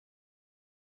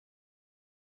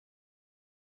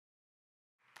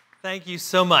Thank you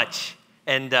so much.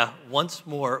 And once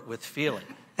more with feeling.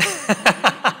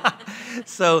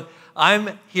 So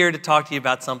I'm here to talk to you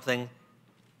about something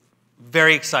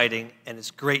very exciting, and it's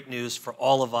great news for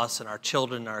all of us and our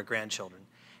children and our grandchildren.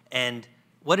 And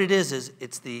what it is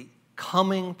it's the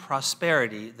coming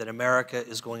prosperity that America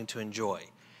is going to enjoy.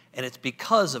 And it's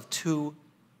because of two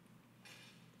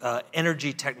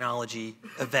energy technology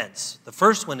events. The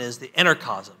first one is the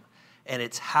Enercosm, and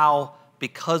it's how,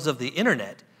 because of the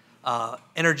internet,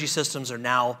 energy systems are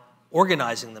now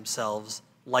organizing themselves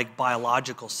like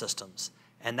biological systems.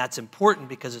 And that's important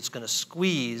because it's going to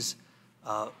squeeze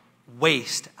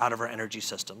waste out of our energy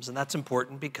systems. And that's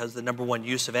important because the #1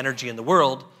 use of energy in the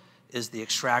world is the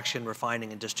extraction,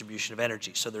 refining, and distribution of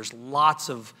energy. So there's lots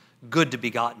of good to be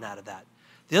gotten out of that.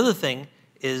 The other thing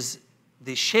is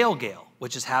the shale gale,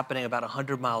 which is happening about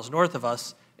 100 miles north of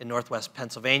us in northwest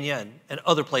Pennsylvania and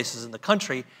other places in the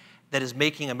country, that is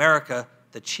making America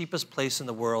the cheapest place in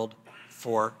the world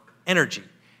for energy.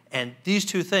 And these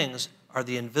two things are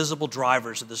the invisible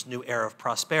drivers of this new era of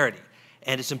prosperity.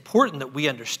 And it's important that we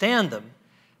understand them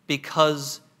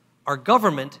because our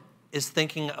government is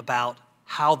thinking about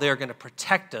how they're going to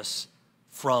protect us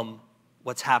from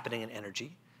what's happening in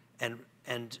energy. And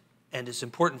it's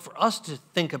important for us to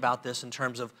think about this in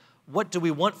terms of what do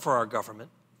we want for our government,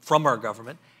 from our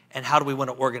government, and how do we want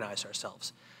to organize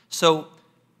ourselves. So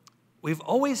we've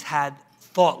always had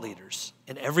thought leaders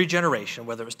in every generation,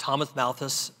 whether it was Thomas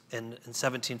Malthus in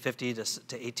 1750 to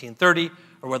 1830,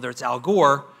 or whether it's Al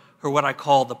Gore, who are what I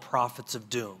call the prophets of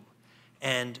doom.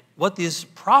 And what these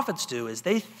prophets do is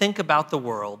they think about the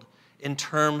world in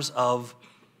terms of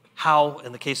how,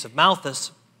 in the case of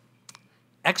Malthus,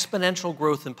 exponential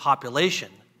growth in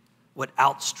population would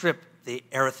outstrip the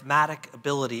arithmetic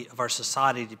ability of our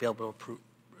society to be able to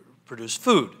produce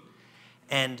food,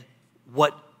 and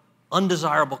what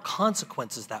undesirable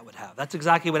consequences that would have. That's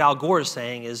exactly what Al Gore is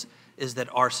saying, is that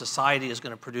our society is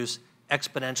going to produce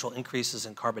exponential increases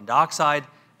in carbon dioxide,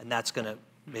 and that's going to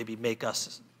maybe make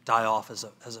us die off as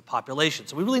a population.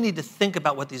 So we really need to think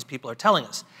about what these people are telling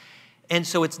us. And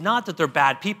so it's not that they're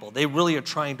bad people. They really are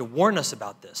trying to warn us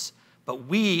about this. But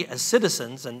we, as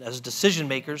citizens and as decision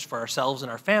makers for ourselves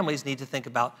and our families, need to think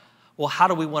about, well, how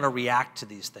do we want to react to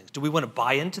these things? Do we want to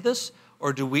buy into this,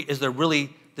 or is there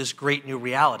really this great new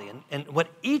reality? And what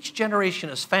each generation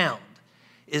has found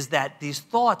is that these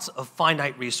thoughts of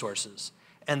finite resources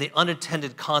and the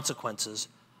unintended consequences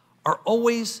are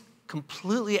always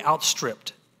completely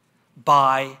outstripped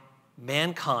by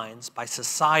mankind's, by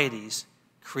society's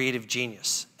creative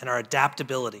genius and our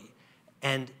adaptability.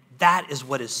 And that is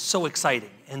what is so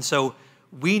exciting. And so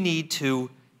we need to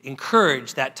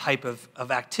encourage that type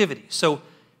of activity. So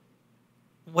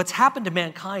what's happened to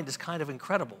mankind is kind of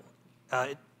incredible.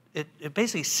 It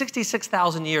basically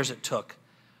 66,000 years it took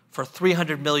for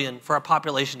 300 million, for our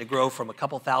population to grow from a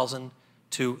couple thousand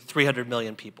to 300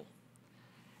 million people.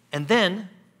 And then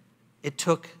it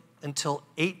took until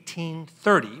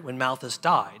 1830, when Malthus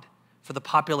died, for the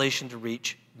population to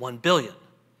reach 1 billion.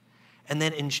 And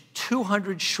then in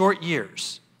 200 short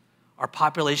years, our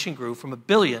population grew from 1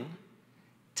 billion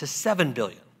to 7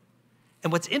 billion.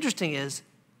 And what's interesting is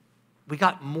we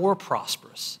got more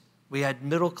prosperous. We had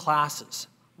middle classes.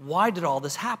 Why did all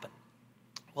this happen?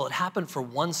 Well, it happened for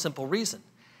one simple reason,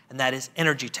 and that is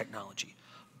energy technology.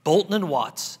 Boulton and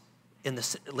Watts in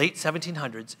the late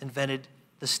 1700s invented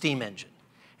the steam engine,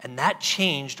 and that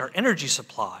changed our energy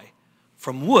supply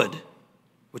from wood,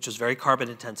 which was very carbon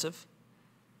intensive,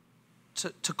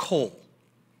 to coal.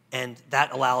 And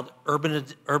that allowed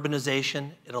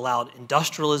urbanization, it allowed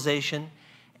industrialization,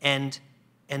 and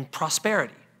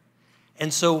prosperity.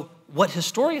 And so what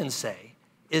historians say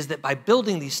is that by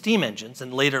building these steam engines,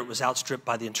 and later it was outstripped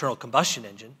by the internal combustion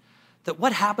engine, that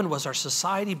what happened was our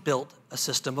society built a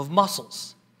system of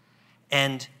muscles,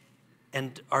 and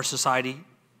our society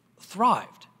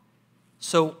thrived.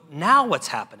 So now what's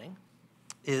happening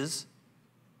is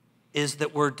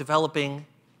that we're developing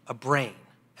a brain.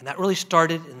 And that really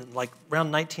started in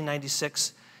around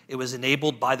 1996. It was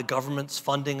enabled by the government's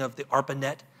funding of the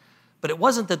ARPANET. But it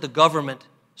wasn't that the government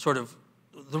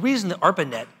the reason the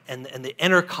ARPANET and the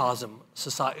Enercosm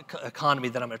economy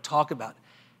that I'm going to talk about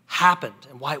happened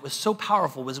and why it was so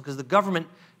powerful was because the government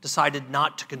decided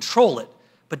not to control it,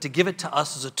 but to give it to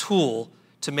us as a tool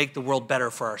to make the world better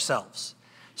for ourselves.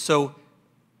 So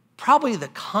probably the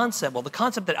concept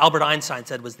that Albert Einstein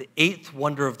said was the 8th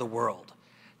wonder of the world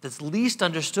that's least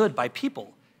understood by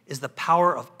people is the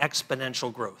power of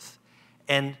exponential growth.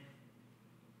 And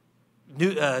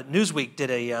Newsweek did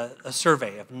a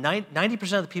survey of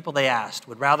 90% of the people they asked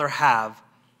would rather have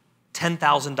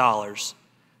 $10,000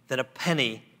 than a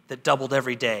penny that doubled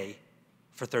every day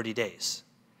for 30 days.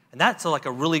 And that's like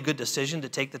a really good decision to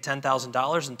take the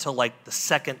 $10,000 until like the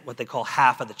second, what they call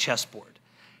half of the chessboard.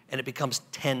 And it becomes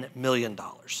 $10 million.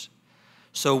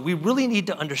 So we really need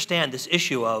to understand this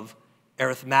issue of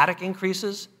arithmetic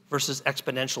increases versus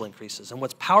exponential increases. And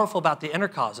what's powerful about the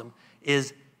Enercosm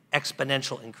is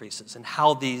exponential increases and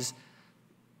how these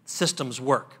systems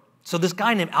work. So this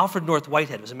guy named Alfred North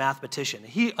Whitehead was a mathematician.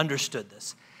 He understood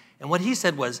this. And what he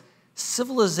said was,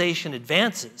 civilization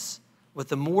advances with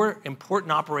the more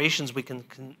important operations we can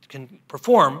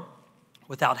perform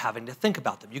without having to think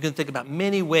about them. You can think about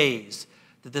many ways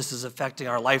that this is affecting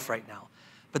our life right now.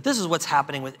 But this is what's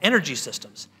happening with energy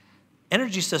systems.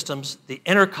 Energy systems, the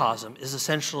Enercosm, is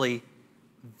essentially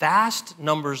vast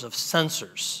numbers of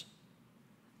sensors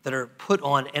that are put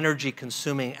on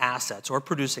energy-consuming assets or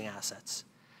producing assets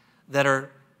that are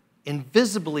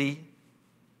invisibly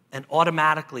and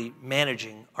automatically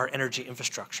managing our energy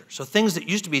infrastructure. So things that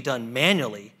used to be done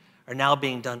manually are now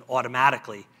being done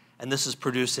automatically, and this is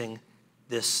producing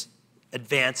this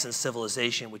advance in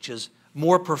civilization, which is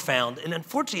more profound. And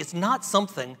unfortunately, it's not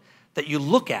something that you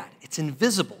look at. It's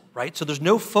invisible, right? So there's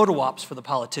no photo ops for the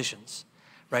politicians,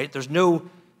 right? There's no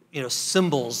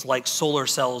symbols like solar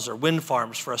cells or wind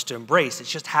farms for us to embrace.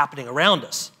 It's just happening around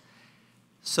us.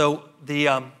 So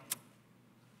the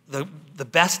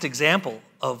best example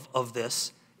of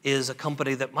this is a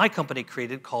company that my company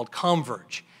created called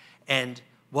Comverge. And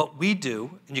what we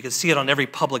do, and you can see it on every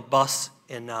public bus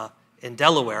in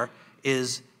Delaware,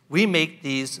 is we make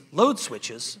these load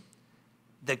switches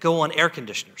that go on air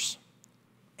conditioners.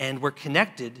 And we're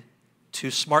connected to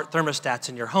smart thermostats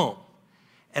in your home.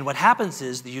 And what happens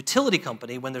is the utility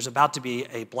company, when there's about to be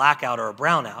a blackout or a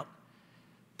brownout,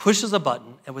 pushes a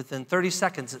button, and within 30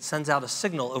 seconds, it sends out a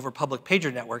signal over public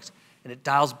pager networks, and it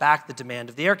dials back the demand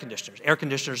of the air conditioners. Air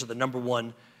conditioners are the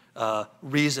 #1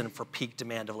 reason for peak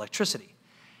demand of electricity.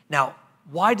 Now,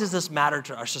 why does this matter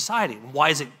to our society? Why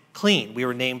is it clean? We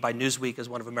were named by Newsweek as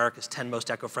one of America's 10 most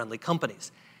eco-friendly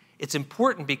companies. It's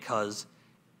important because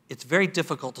it's very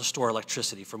difficult to store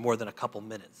electricity for more than a couple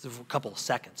minutes, a couple of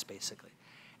seconds, basically.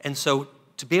 And so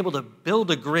to be able to build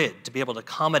a grid, to be able to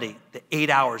accommodate the 8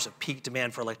 hours of peak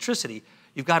demand for electricity,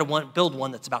 you've got to build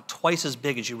one that's about twice as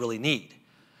big as you really need.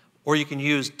 Or you can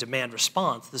use demand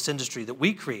response, this industry that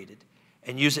we created,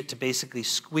 and use it to basically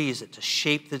squeeze it, to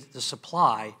shape the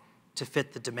supply to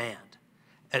fit the demand,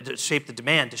 to shape the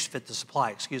demand to fit the supply,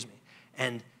 excuse me.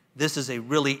 And this is a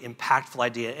really impactful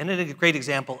idea and a great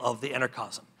example of the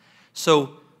Enercosm.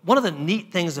 So one of the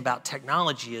neat things about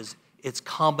technology is it's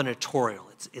combinatorial.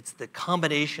 It's the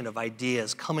combination of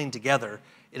ideas coming together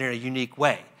in a unique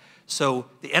way. So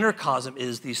the Enercosm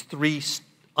is these 3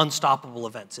 unstoppable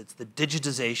events. It's the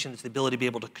digitization, it's the ability to be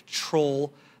able to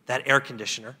control that air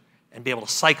conditioner and be able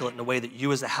to cycle it in a way that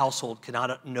you as a household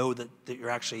cannot know that you're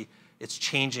actually, it's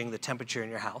changing the temperature in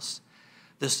your house.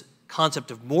 This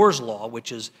concept of Moore's law,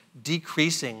 which is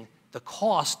decreasing the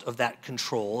cost of that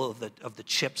control of the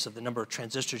chips, of the number of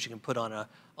transistors you can put on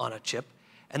a chip,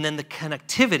 and then the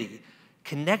connectivity,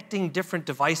 connecting different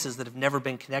devices that have never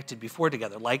been connected before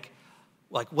together. Like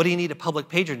what do you need a public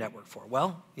pager network for?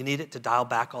 Well, you need it to dial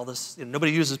back all this.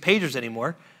 Nobody uses pagers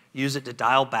anymore. You use it to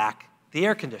dial back the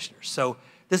air conditioners. So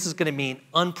this is going to mean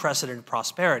unprecedented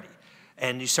prosperity.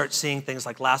 And you start seeing things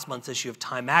like last month's issue of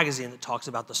Time magazine that talks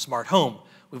about the smart home.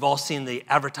 We've all seen the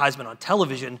advertisement on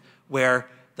television where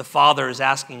the father is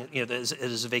asking, it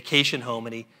is a vacation home,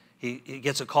 and he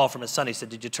gets a call from his son. He said,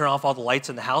 "Did you turn off all the lights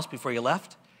in the house before you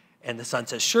left?" And the son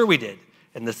says, "Sure we did."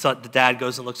 And the dad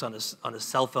goes and looks on his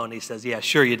cell phone, and he says, "Yeah,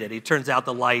 sure you did." He turns out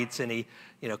the lights, and he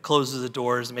closes the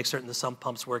doors and makes certain the sump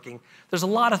pump's working. There's a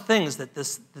lot of things that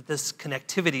this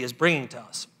connectivity is bringing to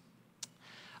us.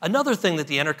 Another thing that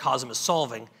the Enercosm is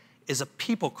solving is a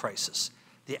people crisis.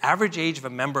 The average age of a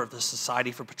member of the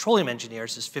Society for Petroleum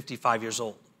Engineers is 55 years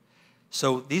old.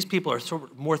 So these people are sort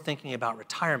of more thinking about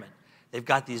retirement. They've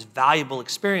got these valuable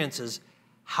experiences.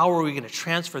 How are we going to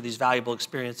transfer these valuable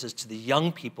experiences to the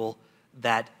young people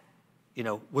that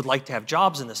would like to have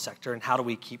jobs in this sector, and how do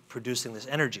we keep producing this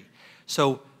energy?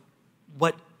 So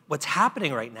what's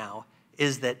happening right now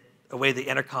is that the way the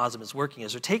Enercosm is working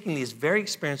is they're taking these very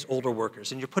experienced older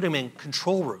workers, and you're putting them in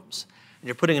control rooms, and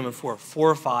you're putting them in 4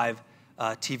 or 5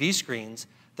 TV screens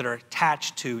that are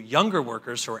attached to younger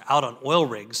workers who are out on oil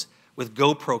rigs with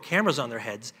GoPro cameras on their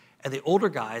heads, and the older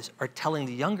guys are telling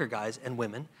the younger guys and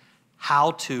women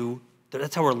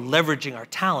that's how we're leveraging our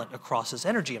talent across this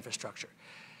energy infrastructure.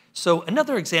 So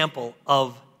another example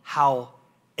of how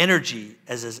energy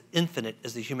is as infinite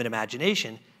as the human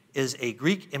imagination is a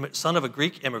son of a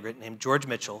Greek immigrant named George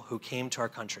Mitchell, who came to our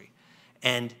country.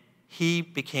 And he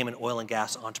became an oil and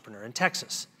gas entrepreneur in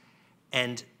Texas.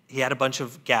 And he had a bunch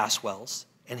of gas wells,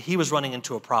 and he was running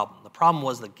into a problem. The problem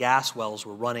was the gas wells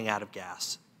were running out of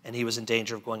gas, and he was in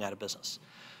danger of going out of business.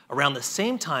 Around the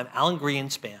same time, Alan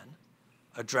Greenspan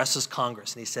addresses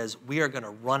Congress, and he says, we are going to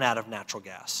run out of natural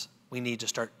gas. We need to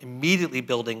start immediately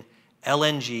building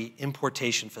LNG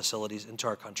importation facilities into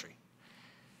our country.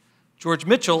 George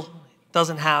Mitchell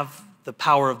doesn't have the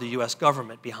power of the US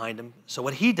government behind him, so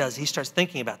what he does, he starts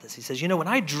thinking about this. He says, you know, when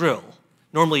I drill,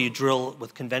 normally you drill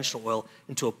with conventional oil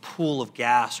into a pool of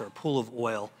gas or a pool of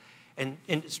oil, and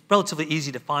it's relatively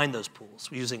easy to find those pools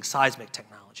using seismic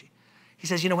technology. He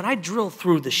says, you know, when I drill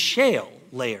through the shale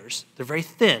layers, they're very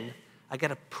thin, I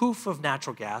get a poof of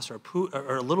natural gas or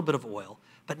a little bit of oil,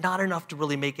 but not enough to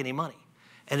really make any money.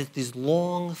 And it's these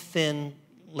long, thin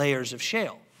layers of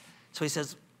shale. So he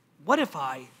says, what if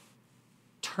I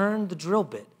turn the drill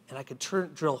bit and I could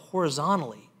drill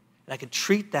horizontally and I could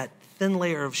treat that thin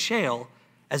layer of shale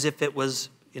as if it was,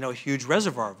 you know, a huge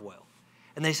reservoir of oil?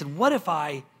 And they said, what if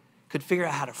I could figure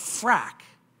out how to frack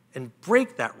and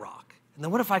break that rock? And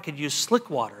then what if I could use slick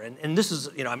water? And this is,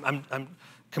 you know, I'm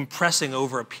compressing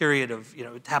over a period of, you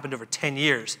know, it happened over 10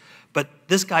 years. But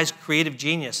this guy's creative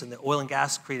genius and the oil and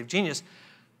gas creative genius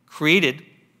created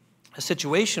a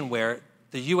situation where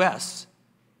the US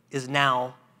is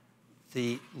now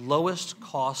the lowest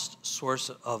cost source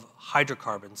of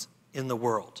hydrocarbons in the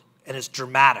world. And it's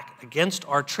dramatic. Against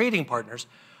our trading partners,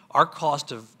 our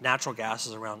cost of natural gas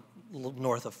is around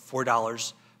north of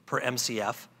 $4 per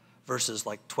MCF versus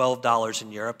like $12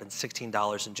 in Europe and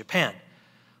 $16 in Japan.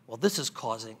 Well, this is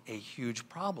causing a huge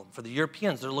problem. For the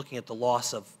Europeans, they're looking at the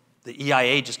loss of, the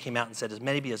EIA just came out and said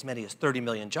maybe as many as 30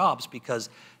 million jobs because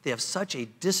they have such a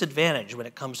disadvantage when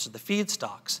it comes to the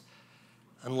feedstocks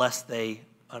unless they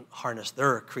harness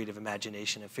their creative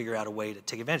imagination and figure out a way to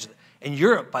take advantage of it. And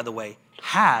Europe, by the way,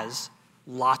 has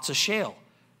lots of shale.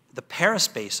 The Paris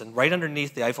Basin, right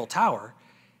underneath the Eiffel Tower,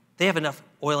 they have enough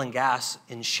oil and gas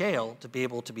in shale to be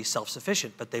able to be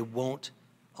self-sufficient, but they won't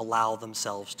allow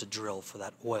themselves to drill for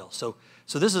that oil. So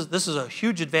this is a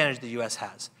huge advantage the U.S.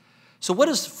 has. So what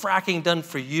has fracking done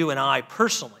for you and I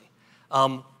personally?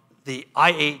 The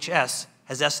IHS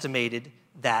has estimated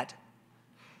that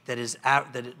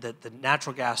the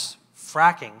natural gas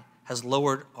fracking has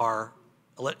lowered our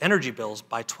energy bills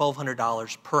by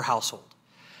 $1,200 per household.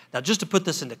 Now, just to put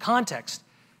this into context,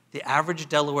 the average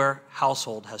Delaware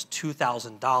household has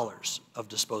 $2,000 of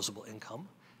disposable income,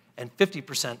 and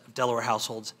 50% of Delaware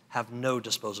households have no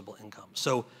disposable income.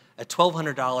 So a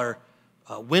 $1,200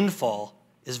 windfall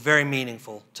is very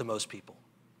meaningful to most people.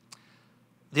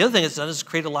 The other thing it's done is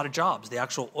create a lot of jobs. The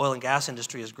actual oil and gas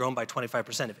industry has grown by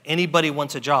 25%. If anybody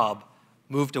wants a job,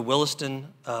 move to Williston,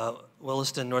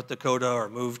 North Dakota, or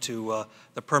move to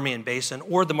the Permian Basin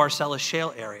or the Marcellus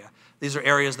Shale area. These are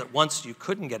areas that once you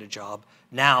couldn't get a job,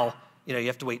 now you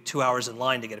have to wait 2 hours in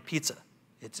line to get a pizza.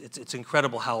 It's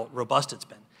incredible how robust it's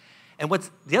been. And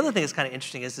the other thing that's kind of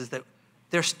interesting is that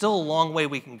there's still a long way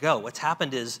we can go. What's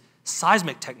happened is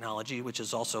seismic technology, which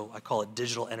is also, I call it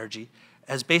digital energy,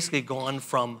 has basically gone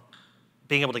from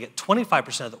being able to get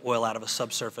 25% of the oil out of a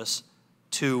subsurface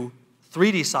to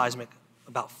 3D seismic,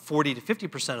 about 40 to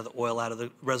 50% of the oil out of the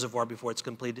reservoir before it's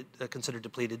considered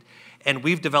depleted. And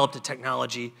we've developed a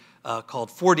technology called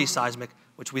 4D seismic,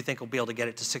 which we think will be able to get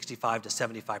it to 65 to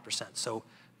 75%. So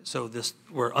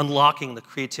we're unlocking the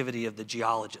creativity of the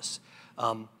geologists.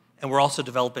 And we're also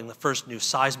developing the first new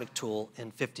seismic tool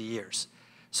in 50 years.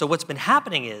 So what's been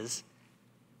happening is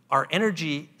our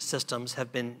energy systems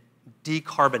have been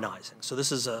decarbonizing. So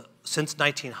this is since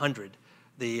 1900,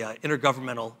 the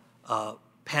Intergovernmental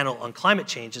Panel on Climate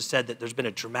Change has said that there's been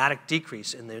a dramatic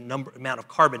decrease in the amount of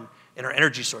carbon in our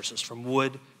energy sources, from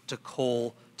wood to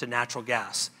coal to natural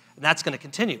gas. And that's going to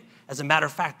continue. As a matter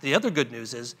of fact, the other good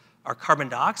news is our carbon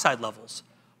dioxide levels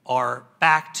are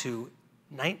back to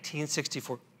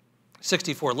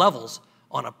 1964 levels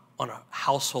on a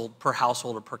household per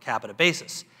household or per capita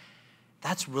basis.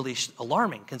 That's really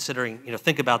alarming, considering,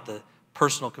 think about the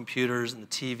personal computers and the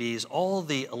TVs, all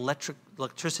the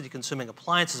electricity-consuming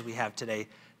appliances we have today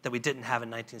that we didn't have in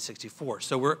 1964.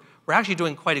 So we're actually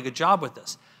doing quite a good job with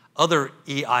this. Other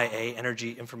EIA,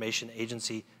 Energy Information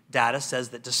Agency, data says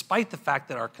that despite the fact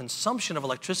that our consumption of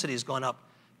electricity has gone up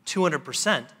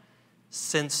 200%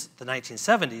 since the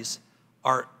 1970s,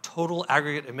 our total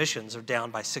aggregate emissions are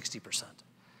down by 60%.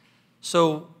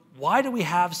 So why do we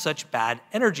have such bad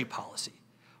energy policy?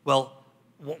 Well,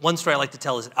 one story I like to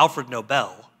tell is that Alfred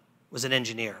Nobel was an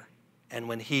engineer. And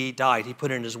when he died, he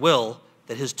put in his will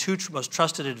that his two most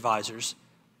trusted advisors,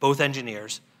 both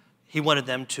engineers, he wanted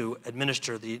them to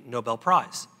administer the Nobel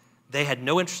Prize. They had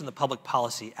no interest in the public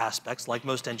policy aspects, like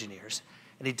most engineers,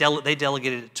 and they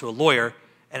delegated it to a lawyer,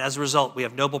 and as a result, we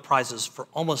have Nobel Prizes for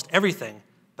almost everything,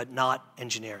 but not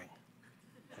engineering.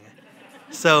 Okay?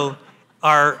 So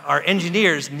our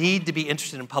engineers need to be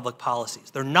interested in public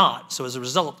policies. They're not, so as a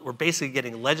result, we're basically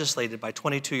getting legislated by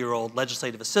 22-year-old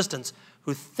legislative assistants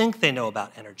who think they know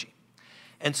about energy.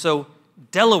 And so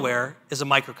Delaware is a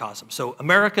microcosm. So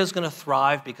America is going to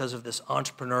thrive because of this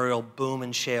entrepreneurial boom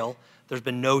in shale. There's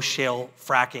been no shale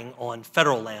fracking on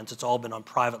federal lands. It's all been on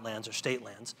private lands or state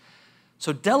lands.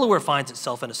 So Delaware finds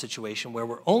itself in a situation where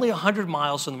we're only 100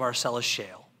 miles from the Marcellus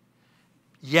Shale,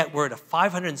 yet we're at a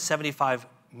 $575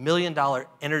 million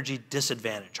energy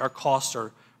disadvantage. Our costs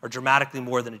are dramatically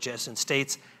more than adjacent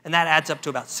states, and that adds up to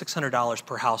about $600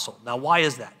 per household. Now, why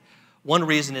is that? One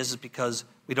reason is because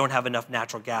we don't have enough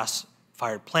natural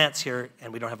gas-fired plants here,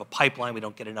 and we don't have a pipeline. We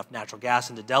don't get enough natural gas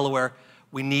into Delaware.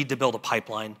 We need to build a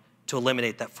pipeline to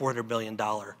eliminate that $400 million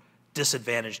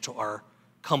disadvantage to our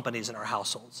companies and our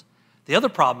households. The other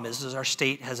problem is our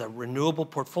state has a renewable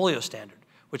portfolio standard,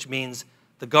 which means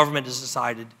the government has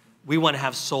decided we want to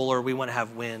have solar, we want to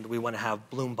have wind, we want to have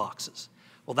bloom boxes.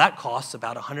 Well, that costs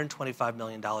about $125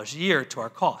 million a year to our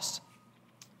costs.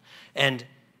 And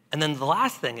then the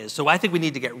last thing is, so I think we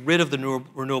need to get rid of the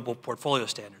renewable portfolio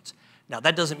standards. Now,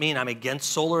 that doesn't mean I'm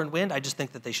against solar and wind. I just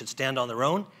think that they should stand on their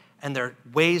own, and there are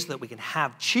ways that we can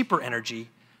have cheaper energy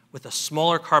with a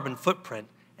smaller carbon footprint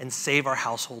and save our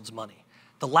households money.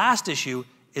 The last issue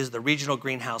is the Regional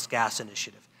Greenhouse Gas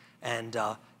Initiative. And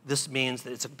this means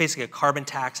that it's basically a carbon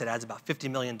tax. It adds about $50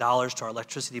 million to our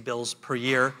electricity bills per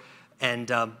year.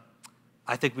 And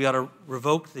I think we ought to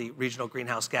revoke the Regional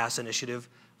Greenhouse Gas Initiative.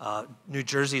 New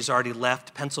Jersey's already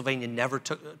left. Pennsylvania never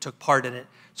took part in it.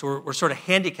 So we're sort of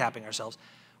handicapping ourselves.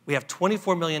 We have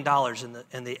 $24 million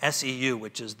in the SEU,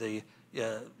 which is the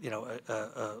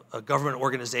a government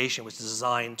organization which is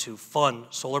designed to fund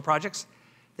solar projects.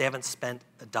 They haven't spent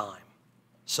a dime.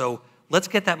 So let's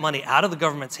get that money out of the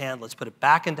government's hand. Let's put it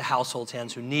back into households'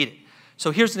 hands who need it.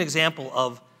 So here's an example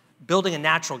of building a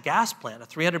natural gas plant. A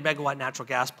 300-megawatt natural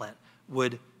gas plant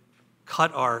would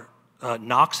cut our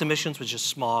NOx emissions, which is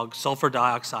smog, sulfur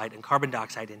dioxide, and carbon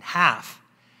dioxide in half.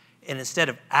 And instead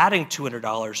of adding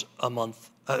 $200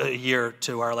 a year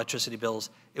to our electricity bills,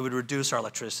 it would reduce our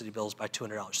electricity bills by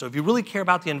 $200. So if you really care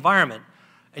about the environment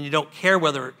and you don't care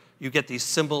whether you get these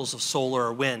symbols of solar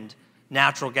or wind,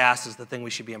 natural gas is the thing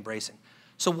we should be embracing.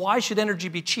 So why should energy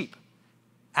be cheap?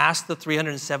 Ask the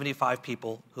 375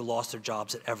 people who lost their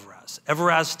jobs at Everaz.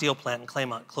 Everaz steel plant in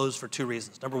Claymont closed for two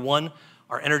reasons. Number one,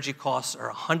 our energy costs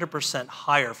are 100%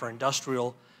 higher for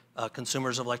industrial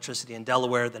consumers of electricity in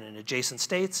Delaware than in adjacent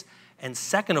states. And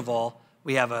second of all,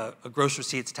 we have a gross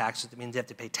receipts tax. That means they have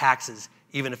to pay taxes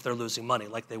even if they're losing money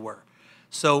like they were.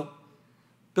 So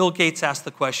Bill Gates asked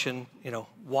the question,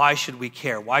 why should we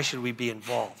care? Why should we be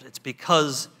involved? It's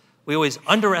because we always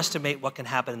underestimate what can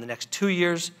happen in the next 2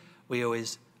 years. We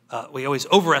always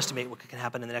overestimate what can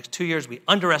happen in the next 2 years. We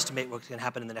underestimate what can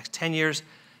happen in the next 10 years.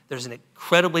 There's an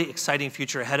incredibly exciting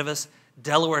future ahead of us.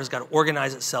 Delaware has got to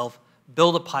organize itself,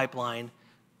 build a pipeline,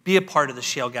 be a part of the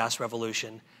shale gas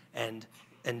revolution, and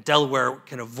Delaware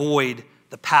can avoid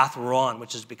the path we're on,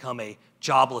 which has become a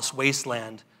jobless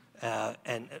wasteland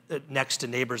and next to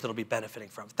neighbors that will be benefiting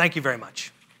from. Thank you very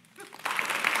much.